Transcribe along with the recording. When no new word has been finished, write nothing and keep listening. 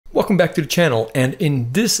Welcome back to the channel, and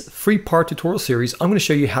in this 3-part tutorial series I'm going to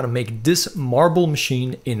show you how to make this marble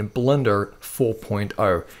machine in Blender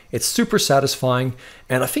 4.0. It's super satisfying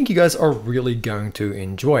and I think you guys are really going to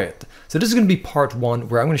enjoy it. So this is going to be part 1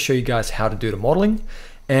 where I'm going to show you guys how to do the modeling,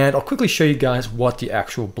 and I'll quickly show you guys what the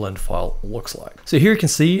actual blend file looks like. So here you can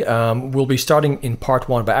see we'll be starting in part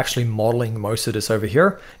 1 by actually modeling most of this over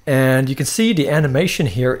here, and you can see the animation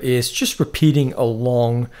here is just repeating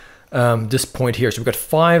along this point here. So we've got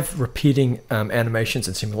 5 repeating animations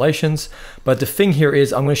and simulations, but the thing here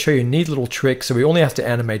is I'm going to show you a neat little trick. So we only have to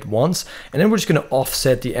animate once, and then we're just going to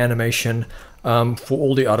offset the animation for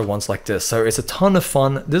all the other ones like this. So it's a ton of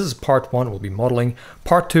fun. This is part 1, we'll be modeling.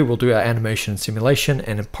 Part 2, we'll do our animation and simulation,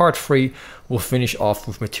 and in part 3 we'll finish off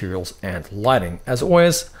with materials and lighting. As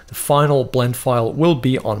always, the final blend file will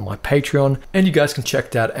be on my Patreon, and you guys can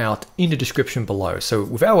check that out in the description below. So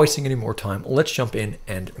without wasting any more time, let's jump in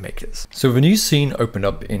and make this. So with a new scene opened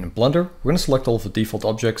up in Blender, we're going to select all of the default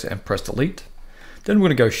objects and press delete. Then we're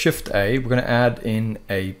going to go Shift A, we're going to add in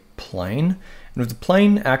a plane. And with the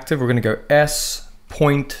plane active, we're going to go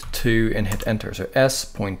S.2 and hit enter. So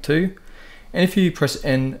S.2. And if you press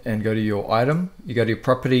N and go to your item, you go to your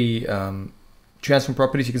property, transform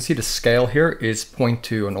properties, you can see the scale here is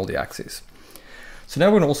 0.2 on all the axes. So now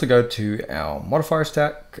we're going to also go to our modifier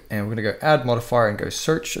stack, and we're going to go add modifier and go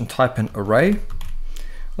search and type in array.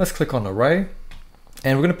 Let's click on array.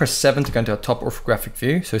 And we're going to press 7 to go into our top orthographic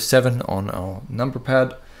view. So 7 on our number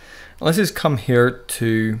pad. And let's just come here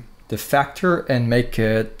to the factor and make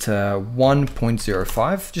it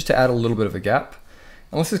 1.05 just to add a little bit of a gap.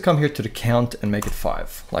 And let's just come here to the count and make it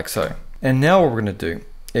 5, like so. And now what we're going to do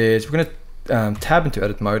is we're going to tab into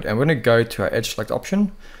edit mode, and we're going to go to our edge select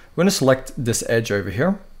option. We're going to select this edge over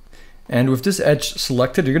here. And with this edge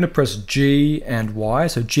selected, you're going to press G and Y.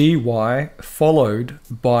 So G, Y followed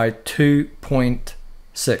by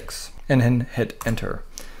 2.6 and then hit enter.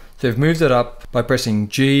 So we've moved it up by pressing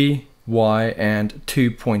G, Y and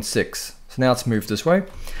 2.6. So now it's moved this way. And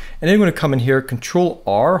then we're going to come in here, Control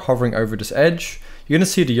R, hovering over this edge. You're going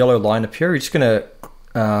to see the yellow line up here. You're just going to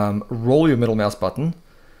roll your middle mouse button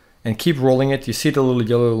and keep rolling it. You see the little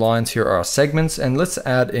yellow lines here are segments, and let's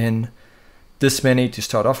add in this many to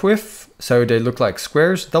start off with. So they look like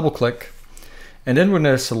squares. Double click. And then we're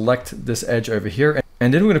going to select this edge over here.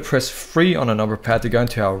 And then we're going to press 3 on a number pad to go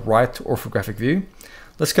into our right orthographic view.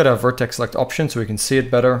 Let's go to our vertex select option so we can see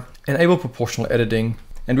it better. Enable proportional editing.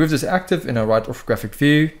 And with this active in our right orthographic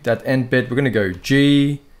view, that end bit, we're going to go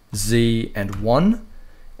G, Z, and 1.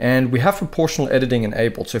 And we have proportional editing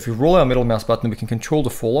enabled. So if we roll our middle mouse button, we can control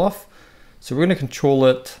the fall off. So we're going to control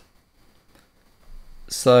it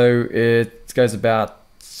so it goes about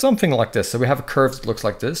something like this. So we have a curve that looks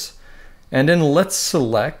like this. And then let's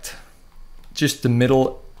select just the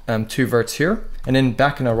middle 2 verts here. And then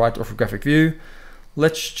back in our right orthographic view,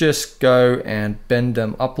 let's just go and bend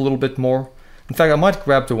them up a little bit more. In fact, I might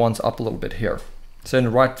grab the ones up a little bit here. So in the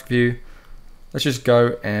right view, let's just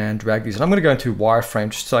go and drag these. And I'm going to go into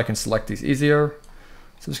wireframe just so I can select these easier.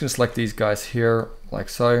 So I'm just going to select these guys here like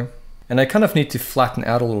so. And I kind of need to flatten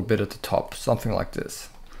out a little bit at the top, something like this.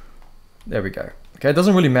 There we go. Okay, it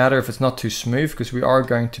doesn't really matter if it's not too smooth because we are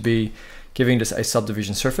going to be giving this a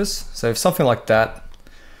subdivision surface. So if something like that,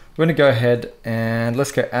 we're going to go ahead and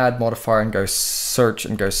let's go add modifier and go search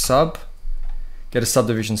and go sub, get a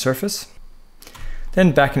subdivision surface.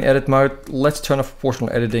 Then back in edit mode, let's turn off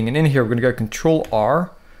proportional editing. And in here, we're going to go Control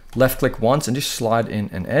R, left click once and just slide in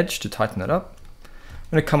an edge to tighten that up.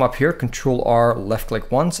 I'm going to come up here, Control R, left click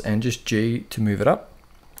once and just G to move it up.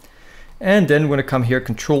 And then we're going to come here,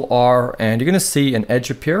 Control R, and you're going to see an edge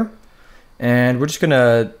appear. And we're just going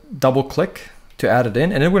to double click to add it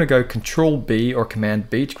in, and then we're going to go Control B or Command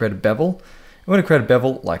B to create a bevel. We're going to create a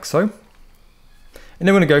bevel like so. And then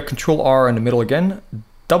we're going to go Control R in the middle again,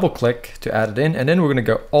 double click to add it in, and then we're going to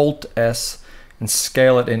go Alt S and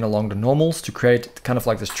scale it in along the normals to create kind of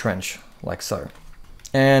like this trench, like so.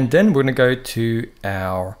 And then we're going to go to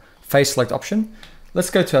our face select option. Let's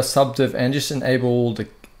go to our subdiv and just enable the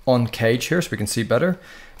on cage here so we can see better.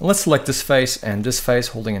 And let's select this face and this face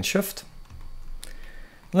holding in Shift.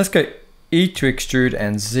 And let's go E to extrude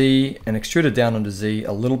and Z and extrude it down onto Z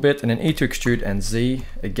a little bit, and then E to extrude and Z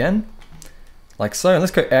again, like so. And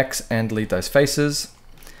let's go X and delete those faces.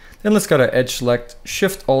 Then let's go to edge select,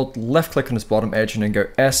 Shift Alt, left click on this bottom edge and then go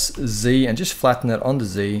S, Z and just flatten it onto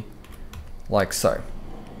Z like so.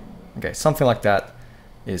 Okay, something like that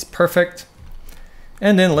is perfect.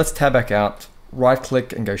 And then let's tab back out, right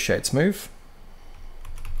click and go shade smooth.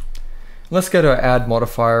 Let's go to our add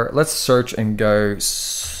modifier. Let's search and go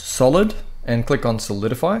solid and click on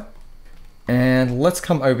solidify. And let's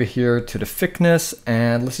come over here to the thickness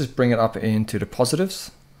and let's just bring it up into the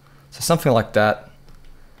positives. So something like that.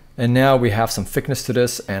 And now we have some thickness to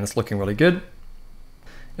this and it's looking really good.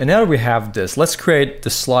 And now that we have this, let's create the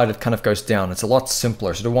slide that kind of goes down. It's a lot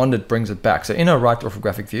simpler. So the one that brings it back. So in our right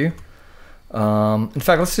orthographic view, in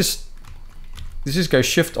fact, let's just go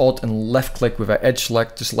Shift Alt and left click with our edge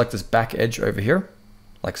select to select this back edge over here,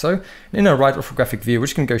 like so. And in our right orthographic view, we're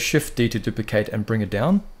just gonna go Shift D to duplicate and bring it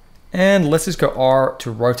down. And let's just go R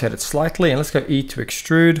to rotate it slightly, and let's go E to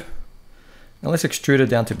extrude. And let's extrude it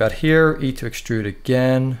down to about here, E to extrude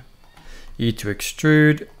again, E to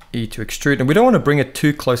extrude, E to extrude. And we don't want to bring it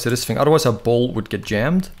too close to this thing, otherwise our ball would get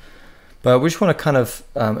jammed. But we just want to kind of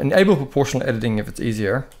enable proportional editing if it's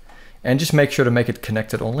easier, and just make sure to make it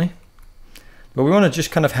connected only. But we want to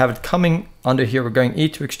just kind of have it coming under here. We're going E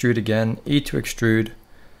to extrude again, E to extrude.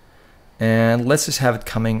 And let's just have it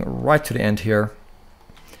coming right to the end here.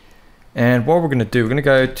 And what we're going to do, we're going to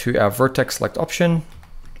go to our vertex select option.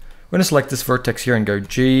 We're going to select this vertex here and go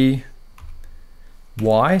G,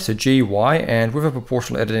 Y, so G, Y, and with a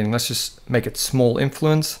proportional editing, let's just make it small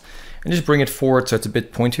influence and just bring it forward so it's a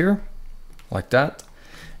bit pointier, like that.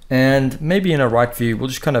 And maybe in our right view, we'll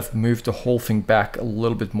just kind of move the whole thing back a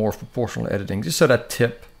little bit more for proportional editing, just so that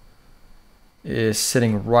tip is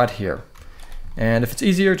sitting right here. And if it's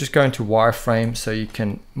easier, just go into wireframe so you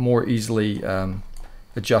can more easily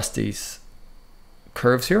adjust these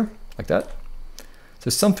curves here, like that. So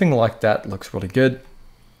something like that looks really good.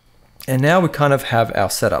 And now we kind of have our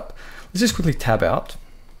setup. Let's just quickly tab out.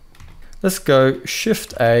 Let's go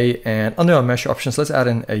Shift A, and under our mesh options, let's add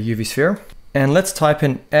in a UV sphere. And let's type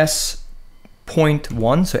in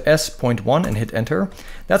S.1, so S.1 and hit enter.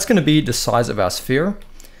 That's gonna be the size of our sphere.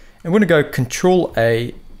 And we're gonna go Control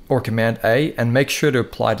A or Command A and make sure to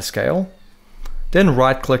apply the scale. Then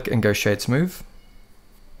right click and go Shade Smooth.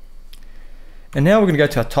 And now we're gonna go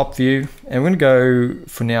to our top view and we're gonna go,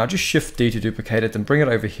 for now, just Shift D to duplicate it and bring it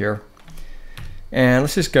over here. And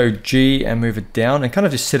let's just go G and move it down and kind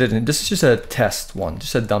of just sit it in. This is just a test one,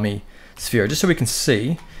 just a dummy sphere, just so we can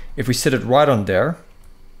see if we sit it right on there,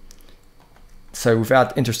 so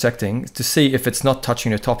without intersecting, to see if it's not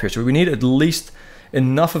touching the top here. So we need at least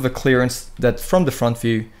enough of a clearance that from the front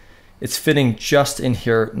view, it's fitting just in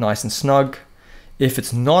here nice and snug. If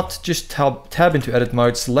it's not, just tab into edit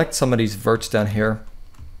mode, select some of these verts down here.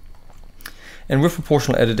 And with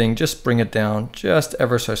proportional editing, just bring it down just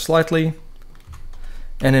ever so slightly.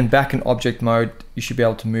 And then back in object mode, you should be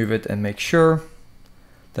able to move it and make sure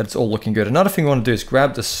that it's all looking good. Another thing we want to do is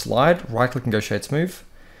grab the slide, right click and go Shade Smooth.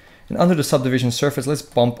 And under the subdivision surface, let's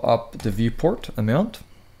bump up the viewport amount,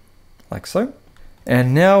 like so.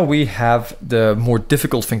 And now we have the more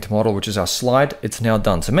difficult thing to model, which is our slide. It's now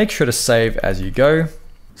done. So make sure to save as you go.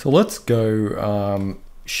 So let's go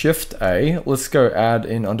Shift A. Let's go add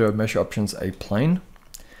in under mesh options a plane.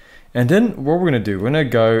 And then what we're going to do, we're going to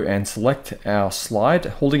go and select our slide,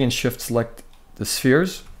 holding in Shift, select the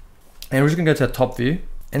spheres. And we're just going to go to our top view.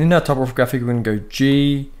 And in our top orthographic, we're going to go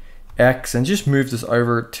G, X, and just move this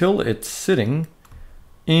over till it's sitting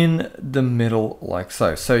in the middle like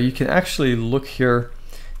so. So you can actually look here,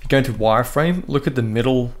 if you go into wireframe, look at the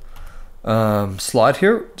middle slide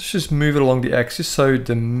here. Just move it along the X, just so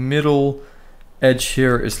the middle edge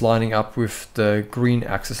here is lining up with the green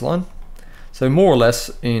axis line. So more or less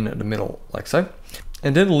in the middle, like so.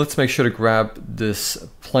 And then let's make sure to grab this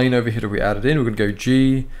plane over here that we added in. We're gonna go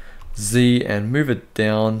G, Z, and move it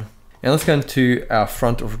down. And let's go into our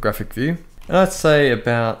front orthographic view. And I'd say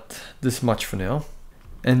about this much for now.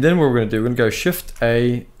 And then what we're gonna do, we're gonna go Shift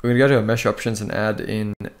A, we're gonna go to our mesh options and add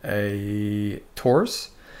in a torus.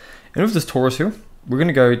 And with this torus here, we're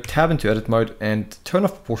gonna go tab into edit mode and turn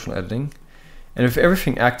off proportional editing. And with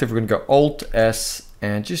everything active, we're gonna go Alt S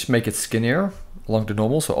and just make it skinnier along the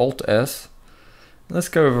normal, so Alt S. Let's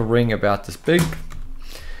go with a ring about this big.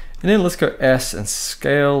 And then let's go S and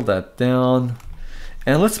scale that down.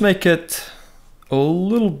 And let's make it a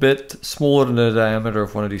little bit smaller than the diameter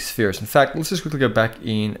of one of these spheres. In fact, let's just quickly go back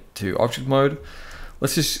into object mode.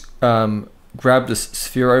 Let's just grab this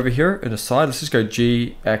sphere over here in the side. Let's just go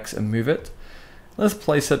G, X and move it. Let's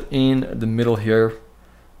place it in the middle here,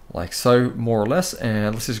 like so, more or less.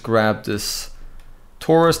 And let's just grab this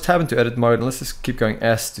torus, tab into edit mode, and let's just keep going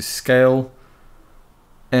S to scale.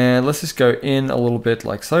 And let's just go in a little bit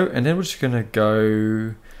like so. And then we're just gonna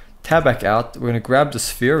go tab back out. We're gonna grab the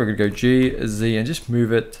sphere, we're gonna go G, Z, and just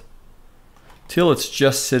move it till it's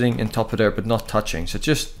just sitting in top of there, but not touching. So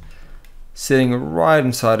just sitting right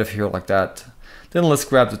inside of here like that. Then let's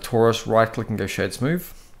grab the torus, right click and go Shade Smooth.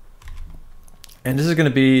 And this is gonna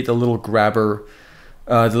be the little grabber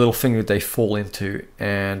the little thing that they fall into,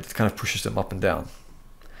 and it kind of pushes them up and down.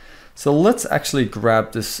 So let's actually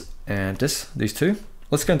grab this and these two.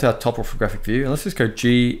 Let's go into our top orthographic view and let's just go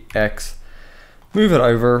G, X, move it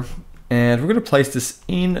over, and we're going to place this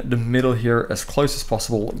in the middle here as close as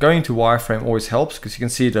possible. Going to wireframe always helps because you can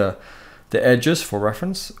see the edges for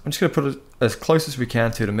reference. I'm just going to put it as close as we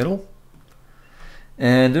can to the middle.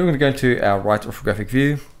 And then we're going to go into our right orthographic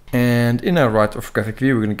view. And in our right orthographic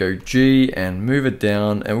view, we're going to go G and move it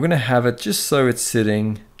down. And we're going to have it just so it's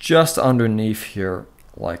sitting just underneath here,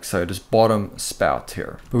 like so, this bottom spout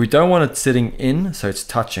here. But we don't want it sitting in, so it's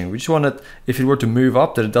touching. We just want it, if it were to move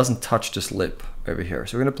up, that it doesn't touch this lip over here.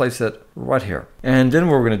 So we're going to place it right here. And then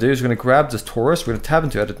what we're going to do is we're going to grab this torus. We're going to tab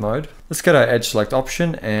into edit mode. Let's go to our edge select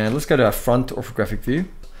option and let's go to our front orthographic view.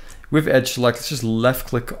 With edge select, let's just left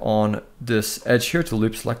click on this edge here to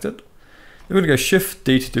loop select it. We're going to go Shift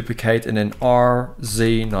D to duplicate and then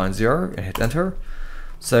RZ90 and hit enter.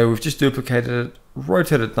 So we've just duplicated it,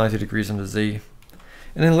 rotated 90 degrees on the Z.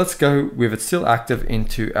 And then let's go with it still active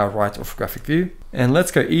into our right orthographic view. And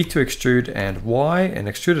let's go E to extrude and Y and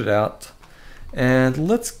extrude it out. And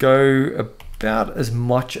let's go about as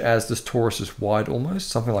much as this torus is wide almost,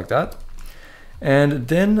 something like that. And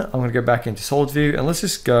then I'm going to go back into solid view and let's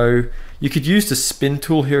just go, you could use the spin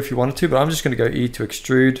tool here if you wanted to, but I'm just going to go E to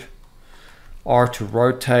extrude, R to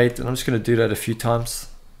rotate, and I'm just going to do that a few times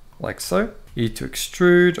like so. E to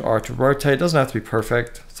extrude, R to rotate, doesn't have to be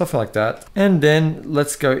perfect, something like that. And then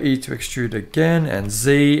let's go E to extrude again and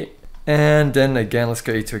Z, and then again let's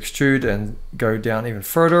go E to extrude and go down even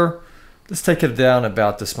further. Let's take it down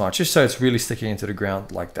about this much, just so it's really sticking into the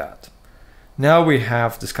ground like that. Now we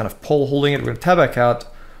have this kind of pole holding it. We're going to tab back out,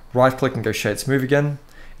 right click and go shade smooth again.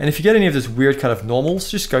 And if you get any of this weird kind of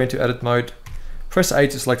normals, just go into edit mode, press A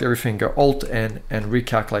to select everything, go Alt and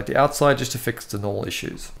recalculate the outside just to fix the normal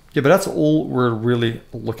issues. Yeah, but that's all we're really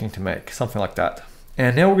looking to make, something like that.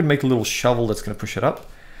 And now we're going to make a little shovel that's going to push it up.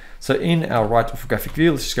 So in our right orthographic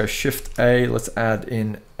view, let's just go Shift A, let's add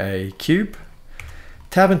in a cube.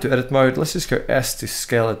 Tab into edit mode, let's just go S to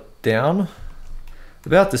scale it down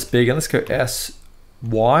about this big, and let's go S,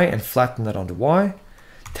 Y and flatten that onto Y.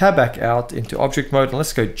 Tab back out into object mode and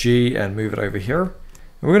let's go G and move it over here. And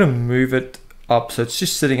we're going to move it up so it's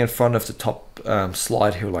just sitting in front of the top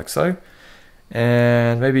slide here like so.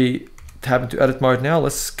 And maybe tab into edit mode now,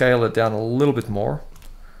 let's scale it down a little bit more.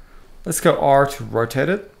 Let's go R to rotate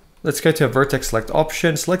it. Let's go to a vertex select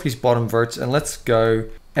option, select these bottom verts and let's go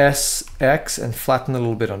S, X and flatten a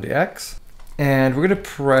little bit on the X. And we're going to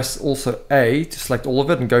press also A to select all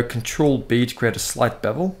of it and go Control B to create a slight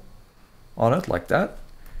bevel on it like that.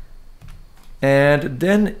 And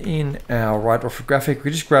then in our right orthographic,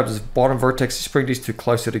 we just grab this bottom vertex, just bring these two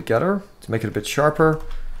closer together to make it a bit sharper.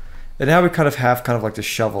 And now we kind of have like the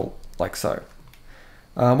shovel like so.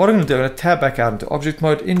 What I'm going to do, I'm going to tab back out into object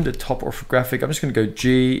mode in the top orthographic. I'm just going to go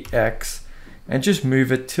G, X and just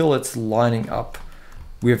move it till it's lining up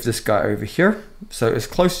with this guy over here. So as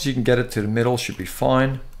close as you can get it to the middle should be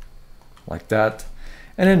fine, like that.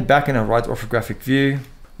 And then back in our right orthographic view,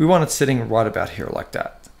 we want it sitting right about here like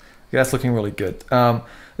that. Okay, that's looking really good.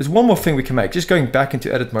 There's one more thing we can make. Just going back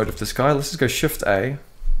into edit mode of this guy, let's just go Shift A,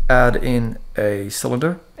 add in a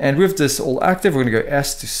cylinder. And with this all active, we're gonna go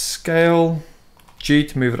S to scale, G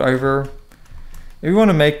to move it over. And we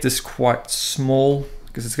wanna make this quite small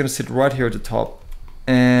because it's gonna sit right here at the top.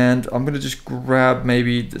 And I'm going to just grab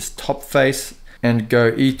maybe this top face and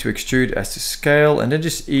go E to extrude, S to scale, and then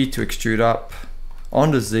just E to extrude up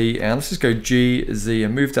on the Z. And let's just go G, Z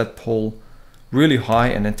and move that pole really high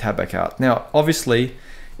and then tab back out. Now, obviously,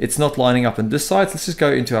 it's not lining up on this side. So let's just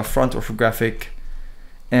go into our front orthographic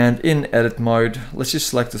and in edit mode, let's just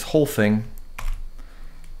select this whole thing.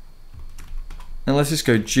 And let's just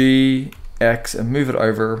go G, X and move it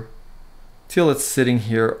over till it's sitting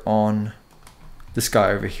here on this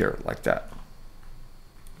guy over here like that.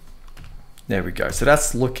 There we go. So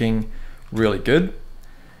that's looking really good.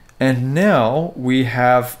 And now we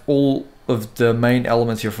have all of the main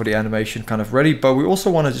elements here for the animation kind of ready, but we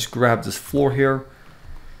also want to just grab this floor here,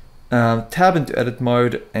 tab into edit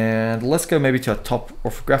mode, and let's go maybe to our top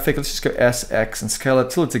orthographic. Let's just go S, X and scale it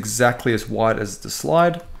till it's exactly as wide as the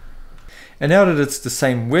slide. And now that it's the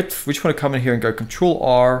same width, we just want to come in here and go Control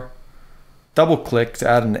R, double click to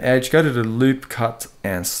add an edge, go to the loop, cut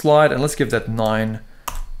and slide, and let's give that 9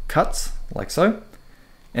 cuts like so.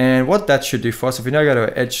 And what that should do for us, if we now go to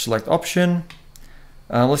our edge select option,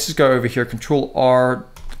 let's just go over here, Control R,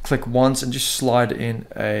 click once and just slide in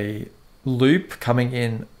a loop coming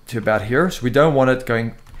in to about here. So we don't want it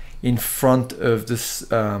going in front of this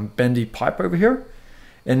bendy pipe over here.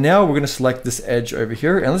 And now we're going to select this edge over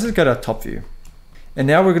here and let's just go to our top view. And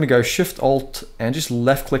now we're going to go Shift Alt and just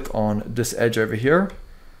left click on this edge over here.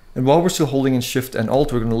 And while we're still holding in Shift and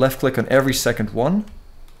Alt, we're going to left click on every second one,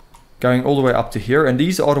 going all the way up to here. And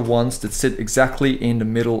these are the ones that sit exactly in the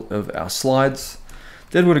middle of our slides.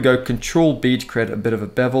 Then we're going to go Control B to create a bit of a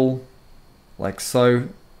bevel, like so,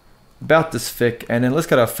 about this thick. And then let's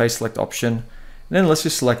get our face select option. And then let's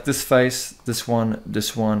just select this face, this one,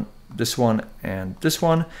 this one, this one, and this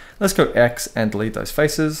one. Let's go X and delete those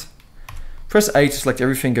faces. Press A to select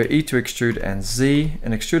everything, go E to extrude and Z,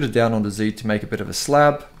 and extrude it down on the Z to make a bit of a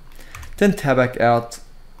slab. Then tab back out,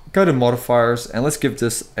 go to modifiers, and let's give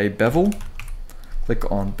this a bevel.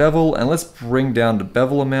 Click on bevel, and let's bring down the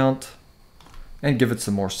bevel amount and give it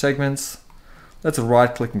some more segments. Let's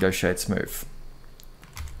right click and go shade smooth.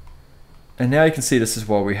 And now you can see this is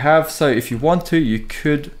what we have. So if you want to, you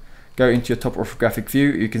could go into your top orthographic view.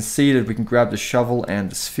 You can see that we can grab the shovel and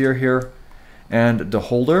the sphere here and the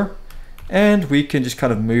holder. And we can just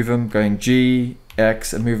kind of move them, going G,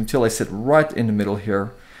 X, and move them until they sit right in the middle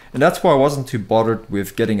here. And that's why I wasn't too bothered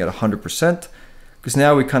with getting it 100%, because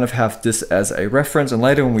now we kind of have this as a reference, and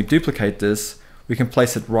later when we duplicate this, we can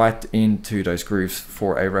place it right into those grooves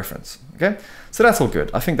for a reference, okay? So that's all good.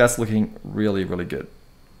 I think that's looking really, really good.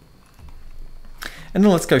 And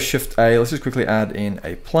then let's go Shift A, let's just quickly add in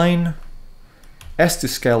a plane. S to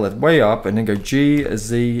scale it way up, and then go G,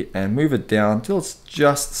 Z, and move it down until it's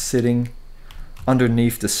just sitting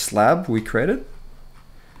underneath the slab we created.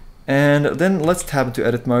 And then let's tab into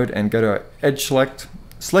edit mode and go to our edge select.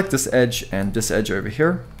 Select this edge and this edge over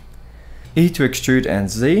here. E to extrude and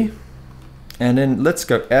Z. And then let's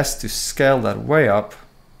go S to scale that way up,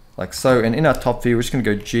 like so. And in our top view, we're just gonna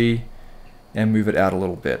go G and move it out a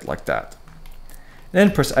little bit like that.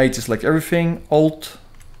 Then press A to select everything, Alt,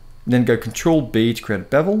 then go Control B to create a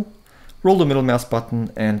bevel. Roll the middle mouse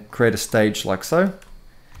button and create a stage like so.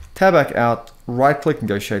 Tab back out, right click and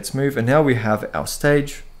go shade smooth, and now we have our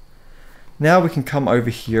stage. Now we can come over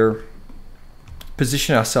here,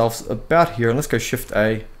 position ourselves about here, and let's go Shift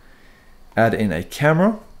A, add in a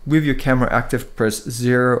camera. With your camera active, press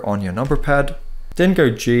 0 on your number pad. Then go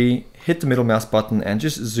G, hit the middle mouse button and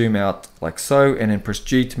just zoom out like so, and then press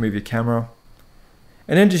G to move your camera.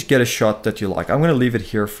 And then just get a shot that you like. I'm going to leave it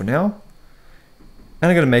here for now, and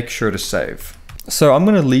I'm going to make sure to save. So I'm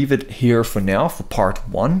going to leave it here for now for part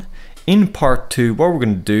 1. In part 2, what we're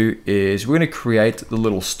going to do is we're going to create the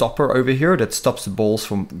little stopper over here that stops the balls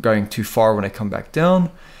from going too far when they come back down.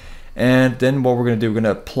 And then what we're going to do, we're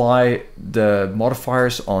going to apply the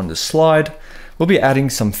modifiers on the slide. We'll be adding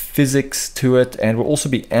some physics to it, and we'll also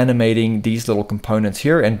be animating these little components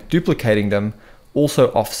here and duplicating them, also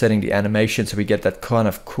offsetting the animation so we get that kind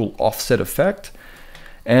of cool offset effect.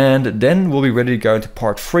 And then we'll be ready to go into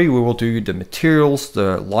part 3, where we'll do the materials,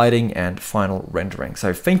 the lighting, and final rendering.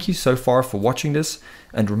 So thank you so far for watching this,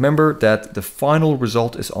 and remember that the final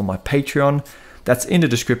result is on my Patreon. That's in the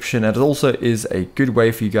description, and it also is a good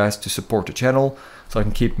way for you guys to support the channel so I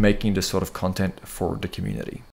can keep making this sort of content for the community.